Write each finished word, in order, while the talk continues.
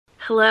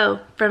Hello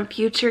from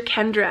future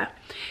Kendra.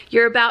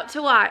 You're about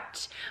to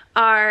watch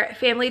our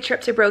family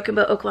trip to Broken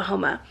Bow,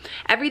 Oklahoma.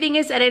 Everything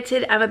is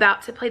edited. I'm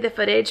about to play the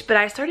footage, but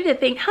I started to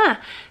think,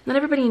 not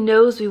everybody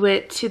knows we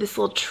went to this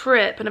little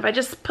trip, and if I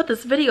just put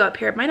this video up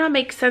here, it might not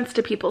make sense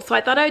to people. So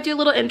I thought I would do a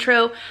little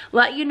intro,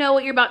 let you know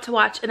what you're about to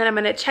watch, and then I'm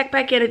gonna check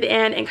back in at the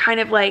end and kind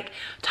of like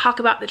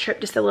talk about the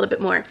trip just a little bit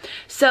more.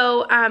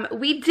 So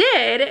we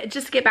did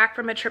just get back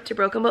from a trip to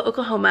Broken Bow,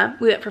 Oklahoma.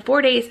 We went for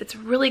 4 days. It's a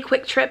really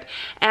quick trip,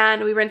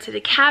 and we rented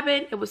a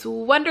cabin. It was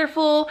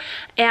wonderful,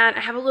 and I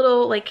have a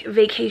little like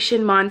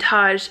vacation montage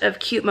of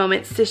cute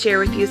moments to share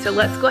with you, so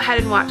let's go ahead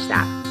and watch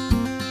that.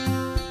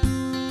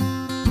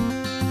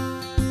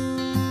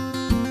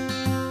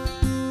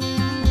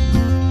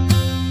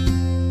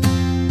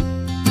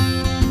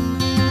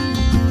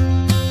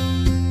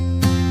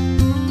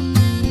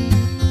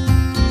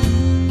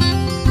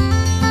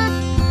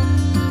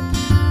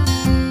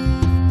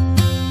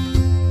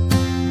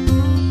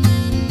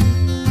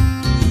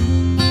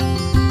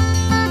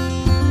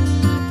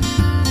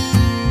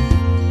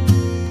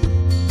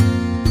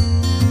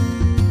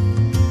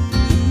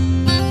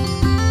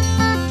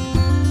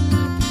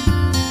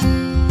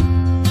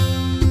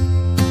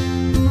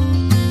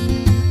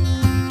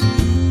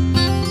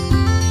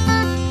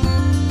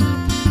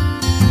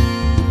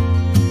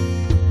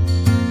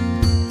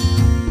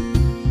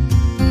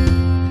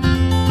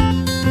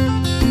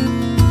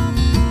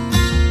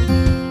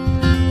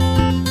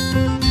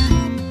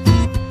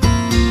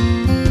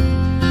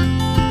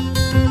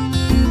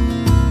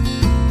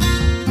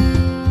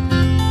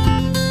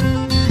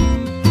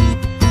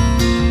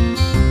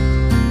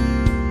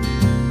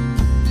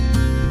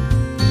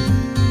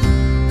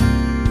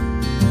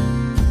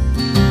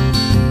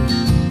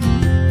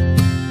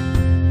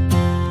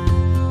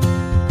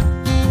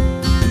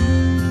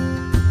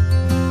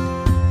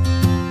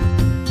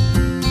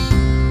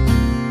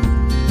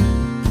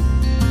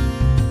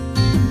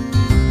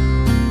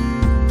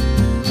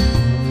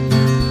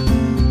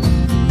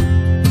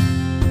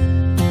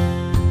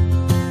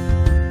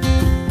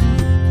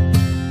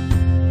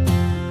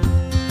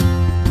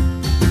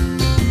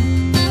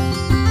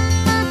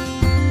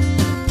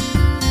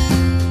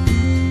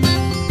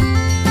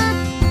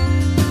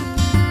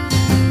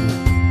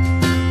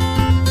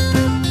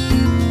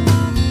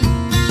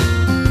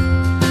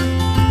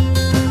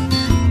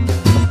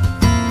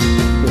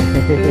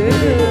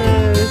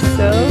 Ooh,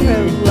 so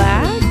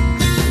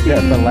relaxing.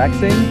 Yeah,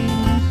 relaxing.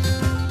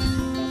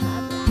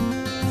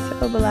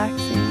 So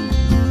relaxing.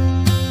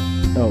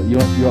 Oh, you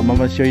want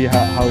Mama to show you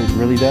how it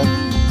really does?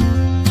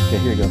 Okay,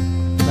 here you go.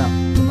 Now,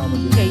 what Mama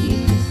do? Okay,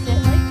 you just sit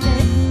like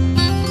this.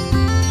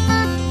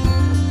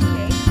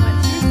 Okay,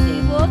 once you're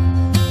stable,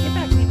 get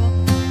back, Mabel.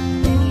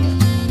 Then you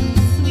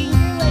swing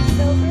your legs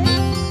over.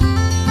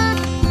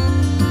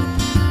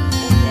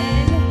 And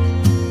then you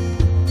just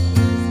relax.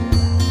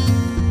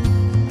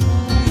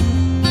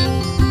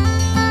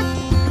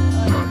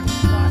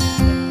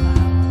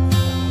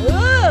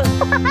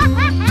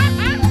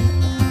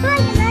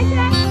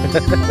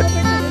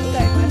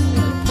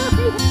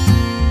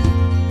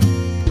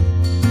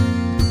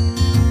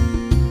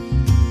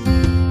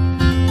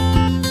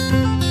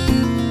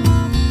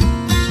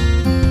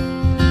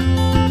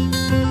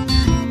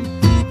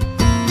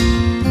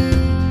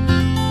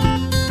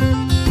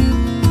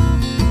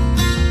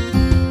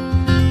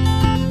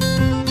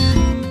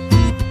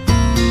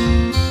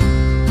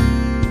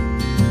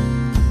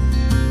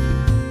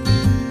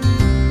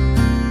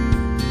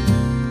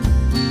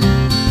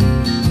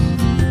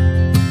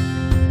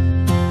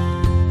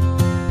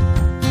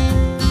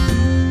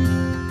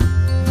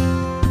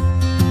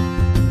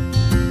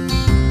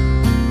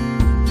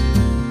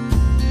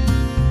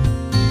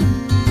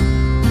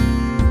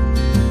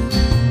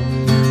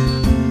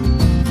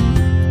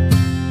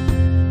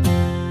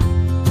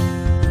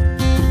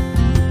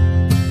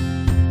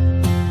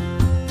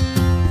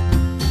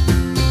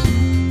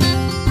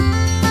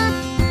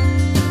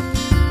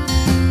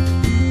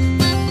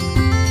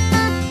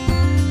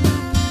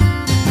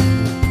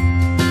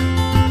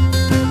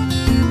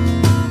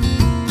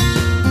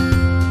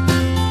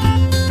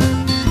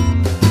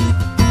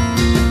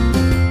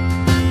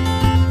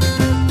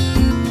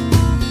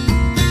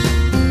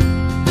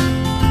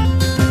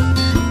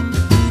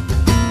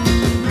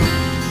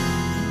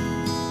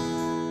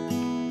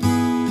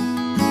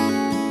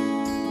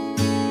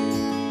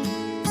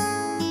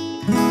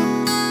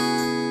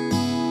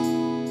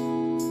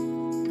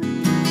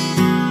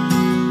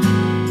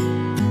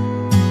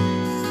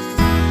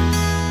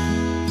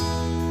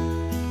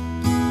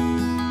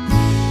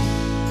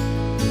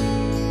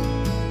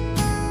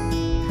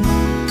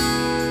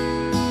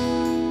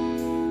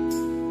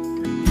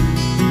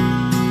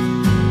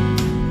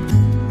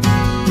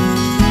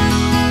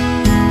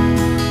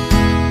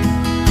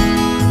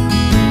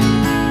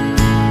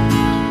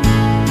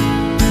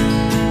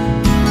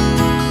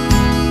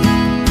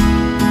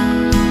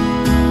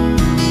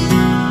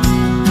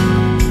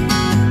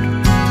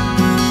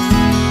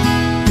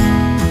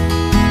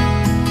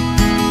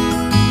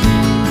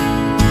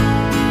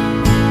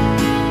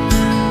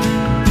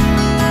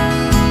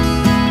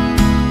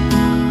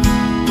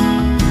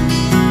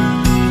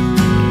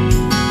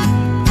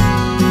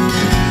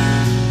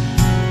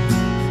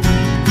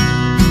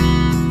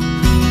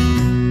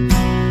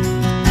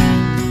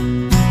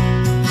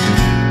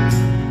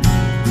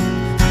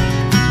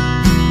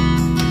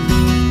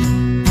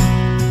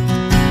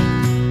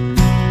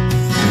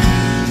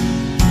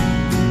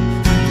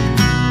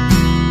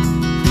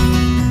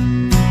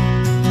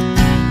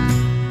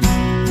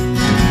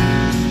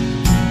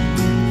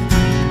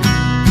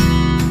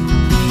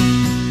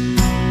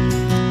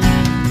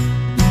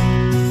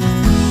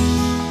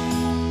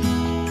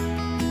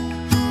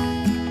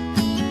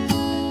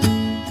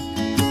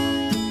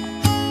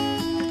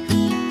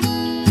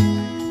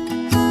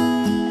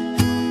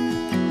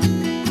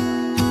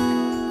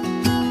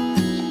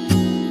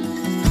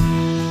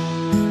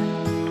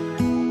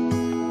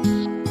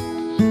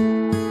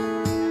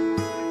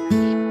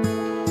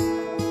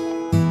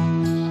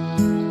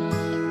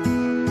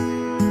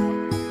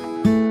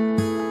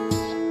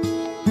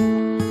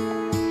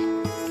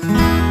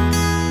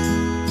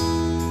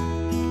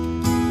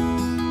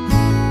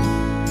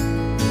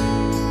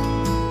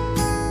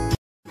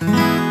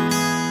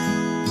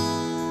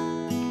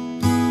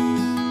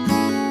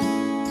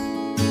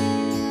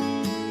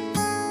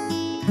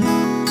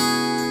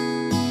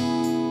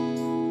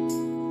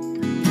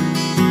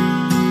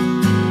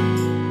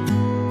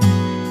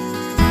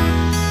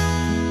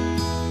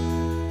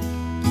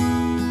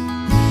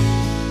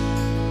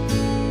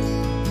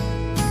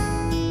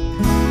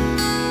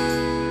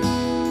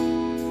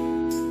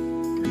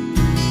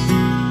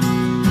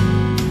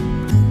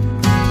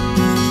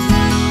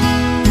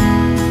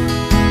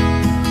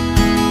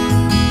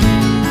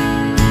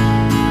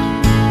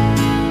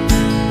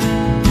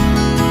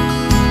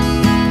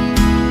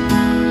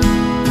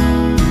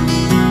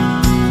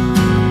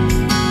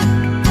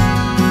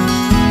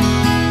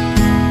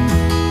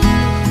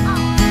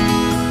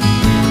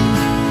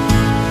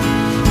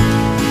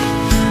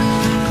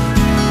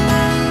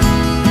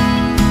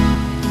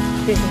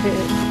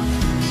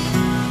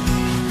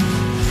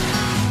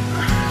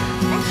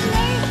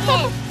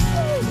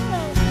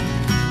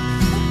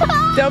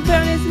 Don't put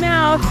it in his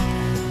mouth.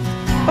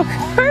 Oh,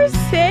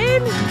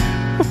 Carson!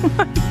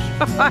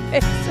 Oh my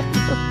gosh.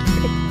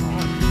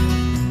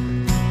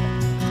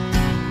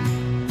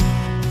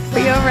 Are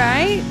you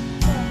alright?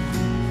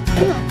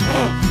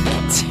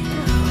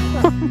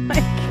 Oh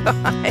my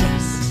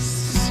gosh.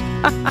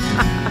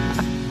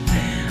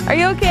 Are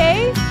you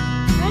okay? I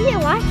need to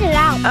wash it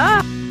out.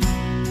 Ah.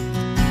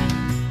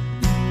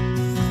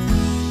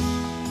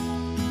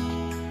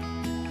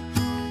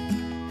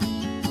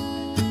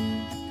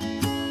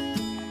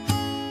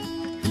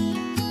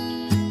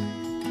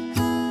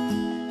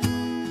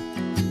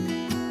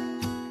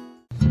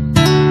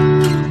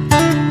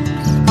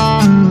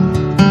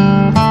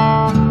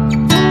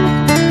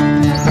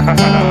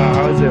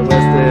 How is it,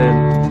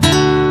 Weston?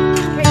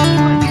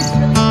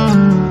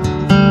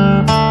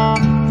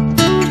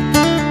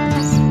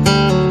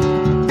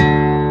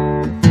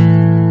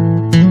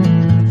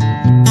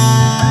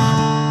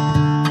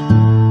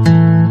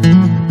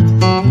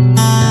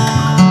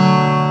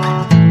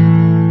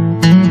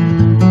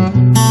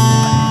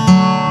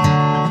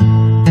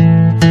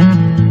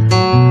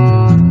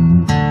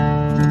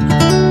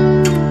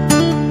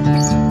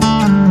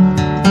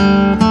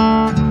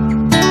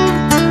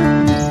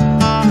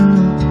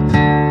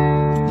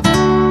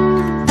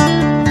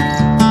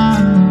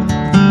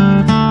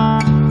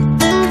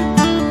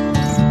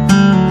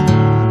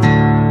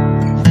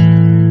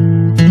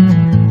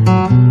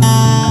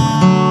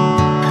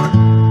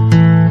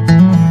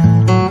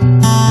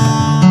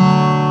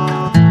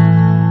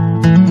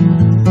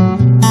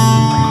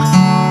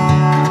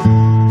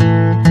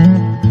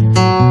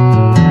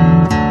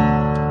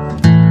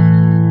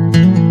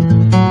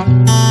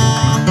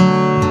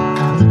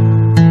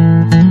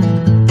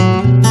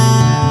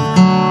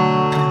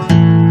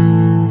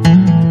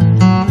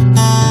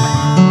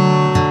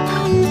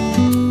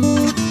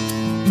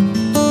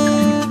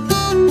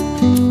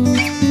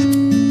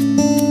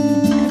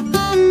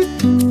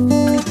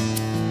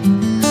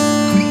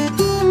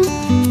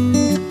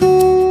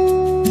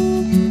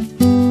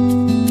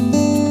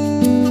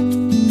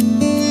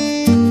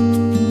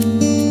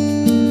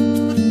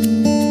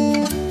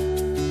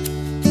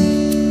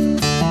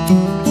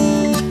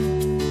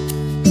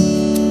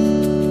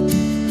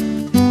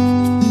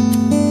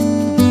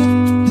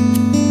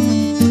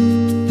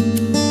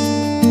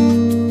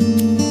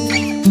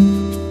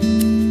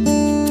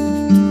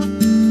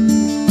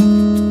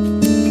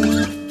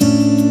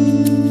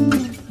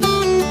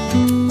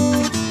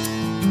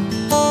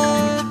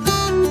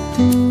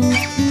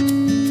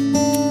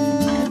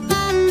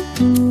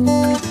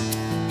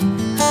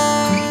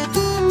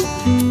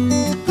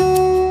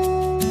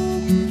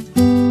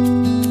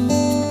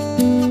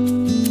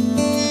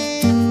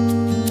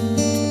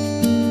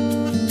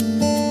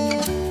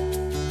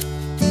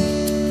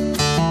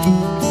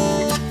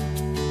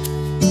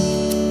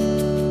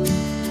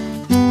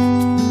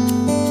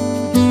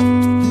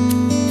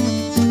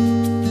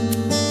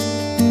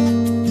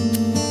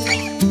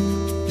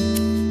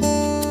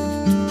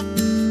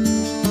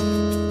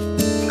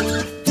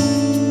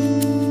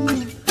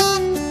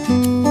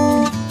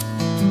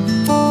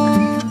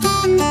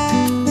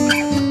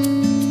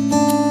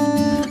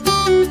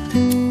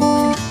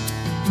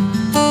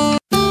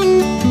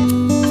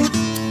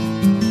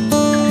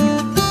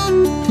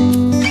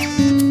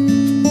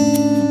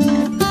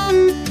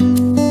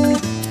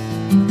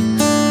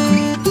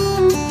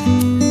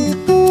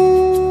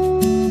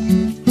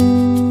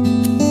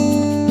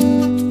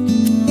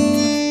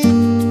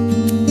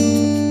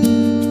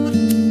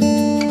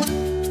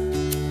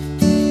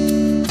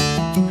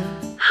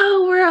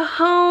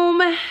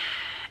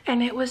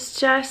 And it was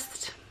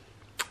just,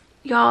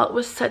 y'all, it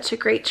was such a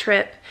great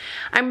trip.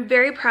 I'm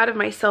very proud of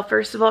myself,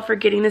 first of all, for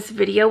getting this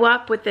video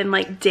up within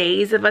like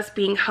days of us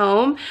being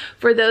home.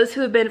 For those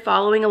who have been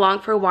following along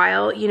for a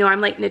while, you know,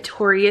 I'm like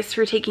notorious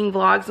for taking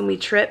vlogs when we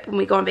trip, when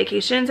we go on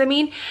vacations,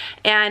 and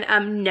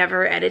I'm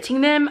never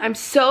editing them. I'm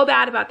so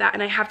bad about that,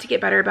 and I have to get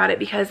better about it,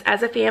 because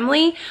as a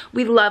family,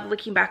 we love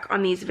looking back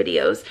on these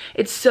videos.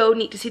 It's so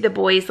neat to see the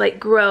boys like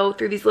grow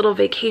through these little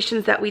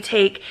vacations that we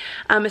take,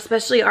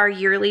 especially our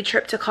yearly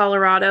trip to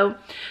Colorado.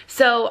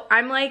 So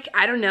I'm like,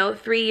 I don't know,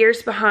 3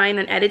 years behind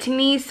on editing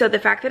these. So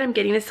the fact that I'm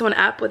getting this one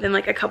up within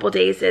like a couple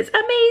days is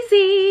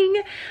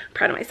amazing. I'm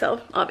proud of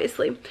myself,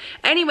 obviously.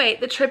 Anyway,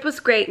 the trip was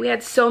great. We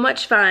had so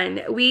much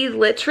fun. We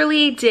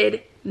literally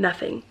did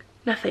nothing.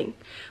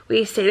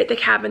 We stayed at the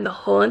cabin the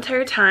whole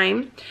entire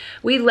time.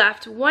 We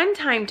left one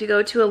time to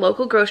go to a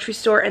local grocery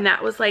store, and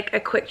that was like a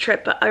quick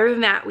trip, but other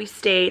than that, we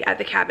stayed at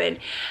the cabin.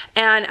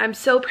 And I'm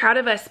so proud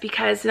of us,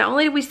 because not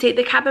only did we stay at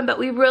the cabin, but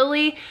we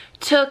really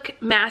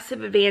took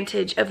massive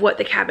advantage of what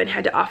the cabin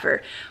had to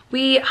offer.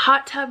 We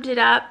hot tubbed it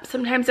up,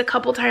 sometimes a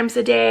couple times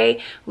a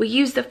day. We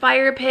used the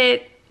fire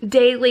pit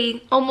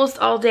daily, almost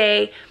all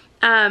day.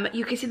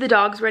 You can see the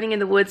dogs running in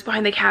the woods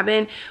behind the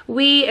cabin.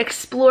 We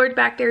explored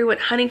back there. We went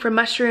hunting for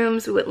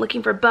mushrooms. We went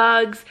looking for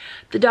bugs.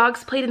 The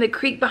dogs played in the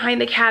creek behind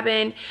the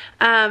cabin.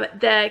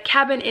 The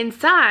cabin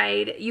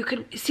inside, you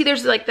could see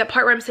there's like the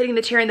part where I'm sitting in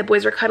the chair and the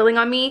boys are cuddling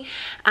on me.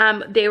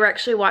 They were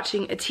actually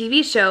watching a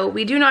TV show.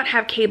 We do not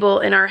have cable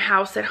in our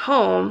house at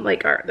home,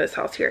 like this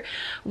house here.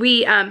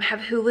 We have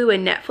Hulu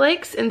and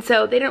Netflix, and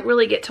so they don't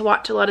really get to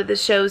watch a lot of the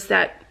shows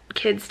that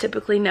kids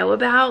typically know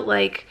about,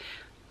 like,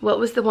 what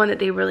was the one that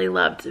they really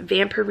loved?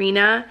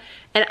 Vampirina.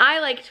 And I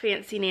liked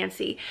Fancy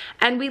Nancy.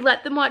 And we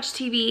let them watch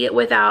TV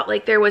without,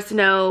 like, there was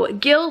no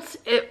guilt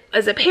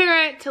as a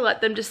parent to let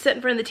them just sit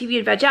in front of the TV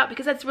and veg out,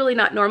 because that's really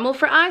not normal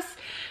for us.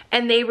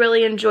 And they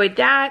really enjoyed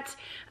that.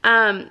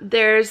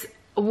 There's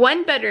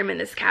one bedroom in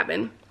this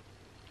cabin,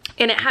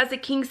 and it has a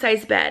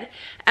king-size bed.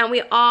 And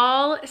we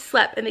all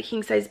slept in the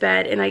king-size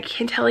bed. And I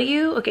can tell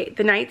you, okay,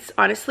 the nights,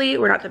 honestly,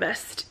 were not the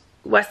best.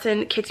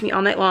 Weston kicked me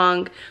all night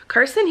long.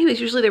 Carson, who is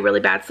usually the really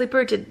bad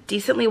sleeper, did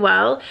decently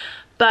well.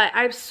 But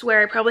I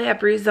swear I probably have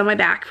bruises on my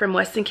back from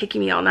Weston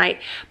kicking me all night.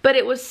 But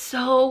it was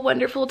so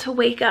wonderful to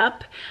wake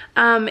up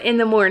in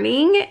the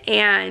morning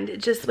and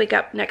just wake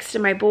up next to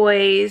my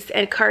boys.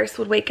 And Carson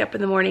would wake up in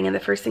the morning and the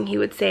first thing he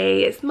would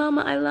say is,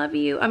 "Mama, I love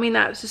you." I mean,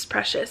 that was just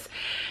precious.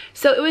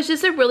 So it was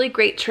just a really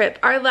great trip.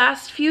 Our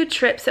last few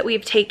trips that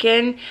we've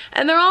taken,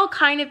 and they're all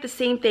kind of the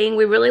same thing.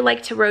 We really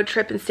like to road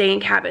trip and stay in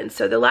cabins.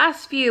 So the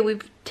last few,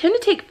 we've tend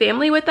to take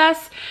family with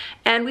us,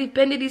 and we've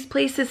been to these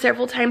places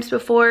several times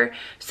before.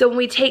 So when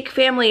we take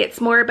family, it's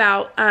more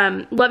about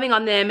loving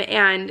on them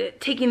and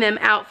taking them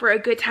out for a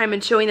good time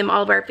and showing them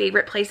all of our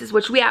favorite places,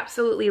 which we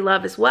absolutely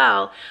love as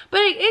well. But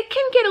it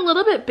can get a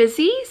little bit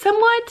busy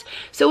somewhat.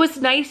 So it's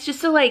nice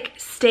just to like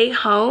stay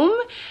home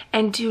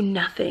and do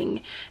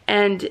nothing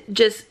and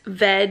just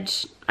veg.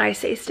 I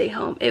say stay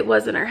home. It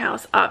wasn't our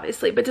house,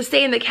 obviously, but to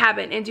stay in the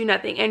cabin and do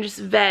nothing and just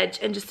veg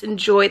and just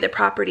enjoy the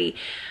property.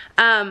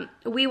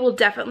 We will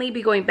definitely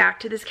be going back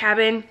to this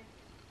cabin.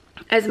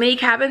 As many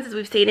cabins as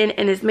we've stayed in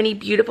and as many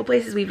beautiful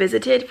places we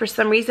visited, for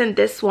some reason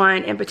this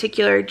one in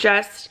particular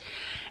just,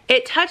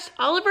 it touched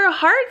all of our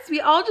hearts.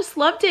 We all just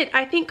loved it.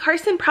 I think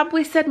Carson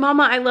probably said,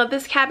 "Mama, I love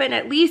this cabin,"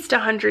 at least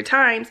 100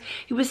 times.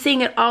 He was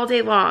saying it all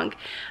day long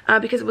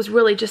because it was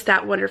really just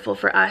that wonderful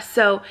for us.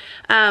 So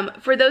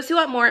for those who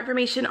want more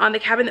information on the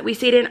cabin that we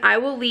stayed in, I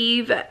will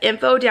leave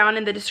info down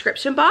in the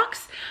description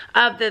box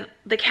of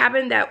the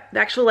cabin, the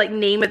actual like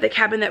name of the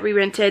cabin that we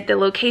rented, the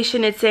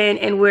location it's in,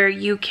 and where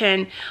you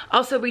can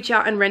also reach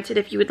out and rent it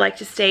if you would like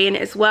to stay in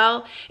as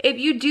well. If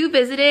you do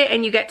visit it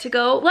and you get to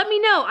go, let me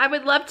know. I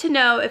would love to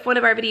know if one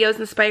of our videos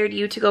inspired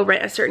you to go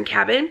rent a certain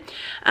cabin.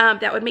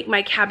 That would make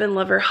my cabin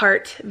lover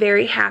heart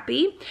very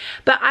happy.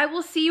 But I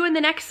will see you in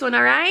the next one,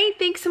 all right?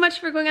 Thanks so much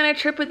for going on a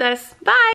trip with us. Bye!